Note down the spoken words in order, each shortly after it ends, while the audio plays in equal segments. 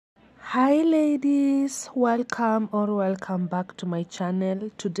Hi ladies, welcome back to my channel.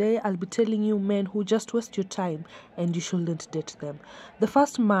 Today I'll be telling you men who just waste your time and you shouldn't date them. The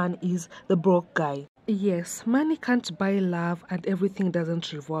first man is the broke guy. Yes, money can't buy love and everything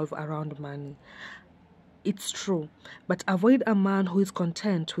doesn't revolve around money. It's true, but avoid a man who is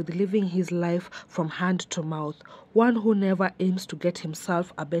content with living his life from hand to mouth, one who never aims to get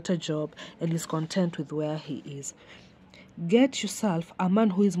himself a better job and is content with where he is. Get yourself a man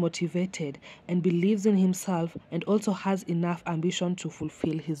who is motivated and believes in himself and also has enough ambition to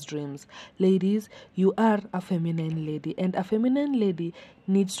fulfill his dreams. Ladies, you are a feminine lady and a feminine lady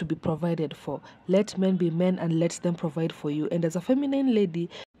needs to be provided for. Let men be men and let them provide for you. And as a feminine lady,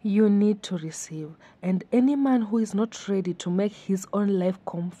 you need to receive. And any man who is not ready to make his own life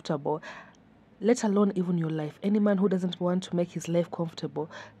comfortable, let alone even your life, any man who doesn't want to make his life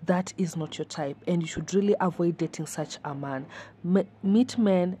comfortable, that is not your type and you should really avoid dating such a man. Meet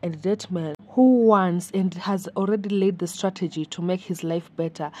men and date men who wants and has already laid the strategy to make his life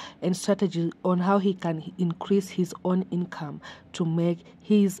better and strategy on how he can increase his own income to make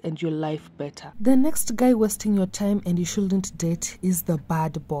his and your life better. The next guy wasting your time and you shouldn't date is the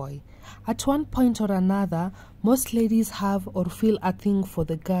bad boy. At one point or another, most ladies have or feel a thing for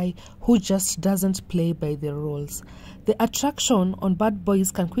the guy who just doesn't play by the rules. The attraction on bad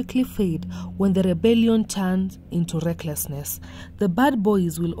boys can quickly fade when the rebellion turns into recklessness. The bad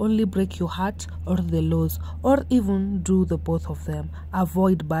boys will only break your heart or the laws, or even do the both of them.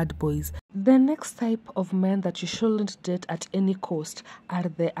 Avoid bad boys. The next type of men that you shouldn't date at any cost are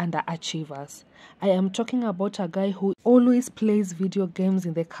the underachievers. I am talking about a guy who always plays video games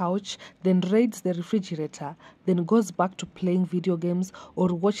in the couch, then raids the refrigerator, then goes back to playing video games or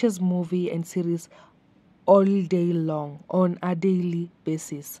watches movie and series all day long on a daily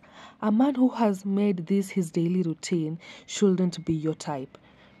basis. A man who has made this his daily routine shouldn't be your type.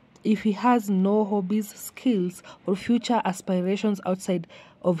 If he has no hobbies, skills, or future aspirations outside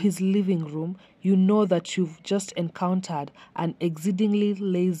of his living room, you know that you've just encountered an exceedingly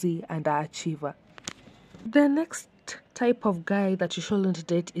lazy underachiever. The next type of guy that you shouldn't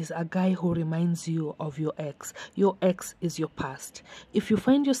date is a guy who reminds you of your ex. Your ex is your past. If you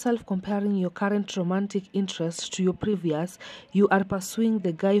find yourself comparing your current romantic interest to your previous, you are pursuing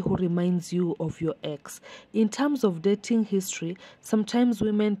the guy who reminds you of your ex. In terms of dating history, sometimes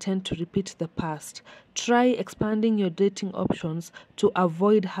women tend to repeat the past. Try expanding your dating options to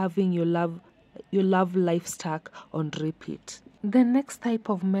avoid having your love life stuck on repeat. The next type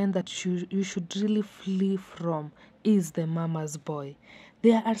of man that you should really flee from is the mama's boy.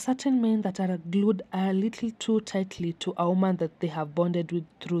 There are certain men that are glued a little too tightly to a woman that they have bonded with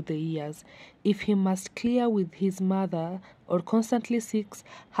through the years. If he must clear with his mother or constantly seeks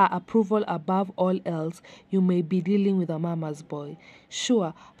her approval above all else, you may be dealing with a mama's boy.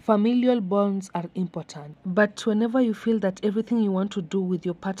 Sure, familial bonds are important, but whenever you feel that everything you want to do with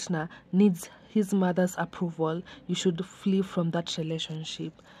your partner needs his mother's approval, you should flee from that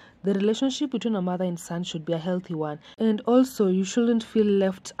relationship. The relationship between a mother and son should be a healthy one, and also you shouldn't feel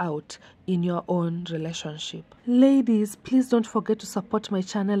left out in your own relationship. Ladies, please don't forget to support my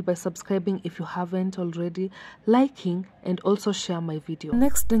channel by subscribing if you haven't already, liking, and also share my video.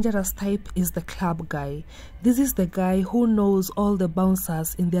 Next dangerous type is the club guy. This is the guy who knows all the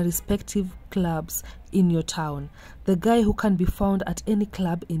bouncers in their respective clubs in your town. The guy who can be found at any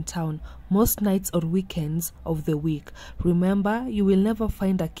club in town most nights or weekends of the week. Remember, you will never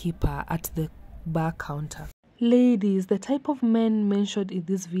find a keeper at the bar counter. Ladies, the type of men mentioned in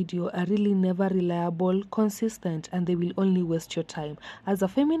this video are really never reliable, consistent, and they will only waste your time. As a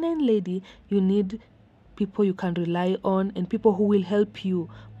feminine lady, you need people you can rely on and people who will help you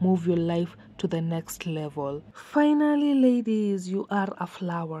move your life to the next level. Finally, ladies, you are a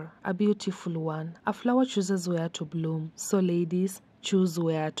flower, a beautiful one. A flower chooses where to bloom. So ladies, choose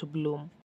where to bloom.